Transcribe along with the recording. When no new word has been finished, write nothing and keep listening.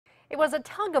It was a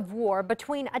tug of war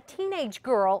between a teenage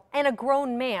girl and a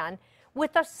grown man,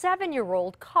 with a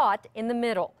 7-year-old caught in the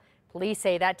middle. Police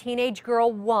say that teenage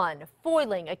girl won,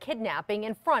 foiling a kidnapping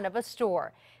in front of a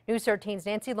store. News 13's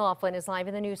Nancy Laughlin is live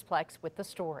in the Newsplex with the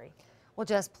story. Well,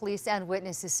 Jess, police and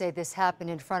witnesses say this happened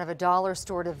in front of a dollar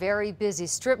store at a very busy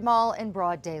strip mall in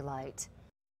broad daylight.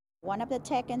 One of the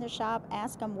tech in the shop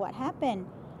asked them what happened,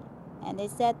 and they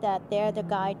said that they're the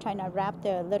guy trying to wrap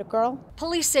the little girl.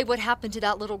 Police say what happened to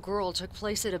that little girl took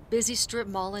place at a busy strip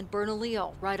mall in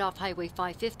Bernalillo, right off Highway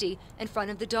 550, in front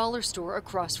of the dollar store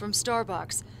across from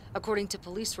Starbucks. According to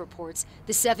police reports,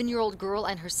 the 7-year-old girl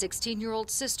and her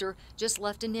 16-year-old sister just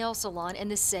left a nail salon in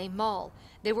the same mall.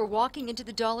 They were walking into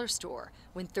the dollar store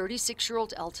when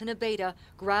 36-year-old Elton Abeda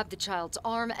grabbed the child's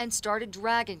arm and started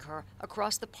dragging her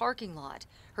across the parking lot.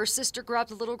 Her sister grabbed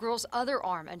the little girl's other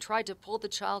arm and tried to pull the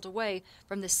child away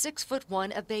from the 6'1"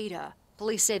 Abeda.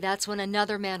 Police say that's when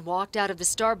another man walked out of the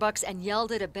Starbucks and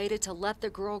yelled at Abeda to let the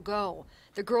girl go.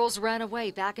 The girls ran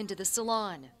away back into the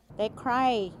salon. They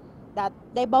cry, that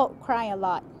they both cry a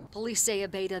lot. Police say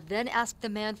Abeda then asked the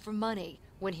man for money.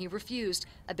 When he refused,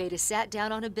 Abeda sat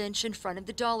down on a bench in front of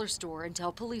the dollar store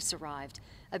until police arrived.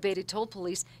 Abeda told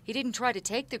police he didn't try to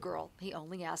take the girl. He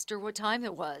only asked her what time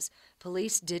it was.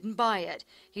 Police didn't buy it.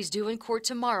 He's due in court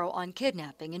tomorrow on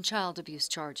kidnapping and child abuse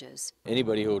charges.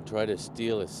 Anybody who would try to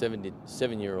steal a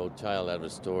 7-year-old child out of a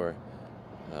store,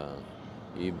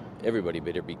 everybody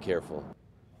better be careful.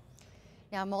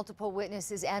 Now, multiple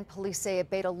witnesses and police say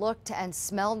Abeda looked and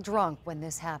smelled drunk when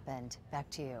this happened. Back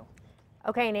to you.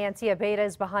 Okay, Nancy, Abeda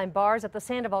is behind bars at the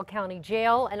Sandoval County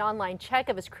Jail. An online check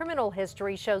of his criminal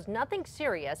history shows nothing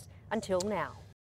serious until now.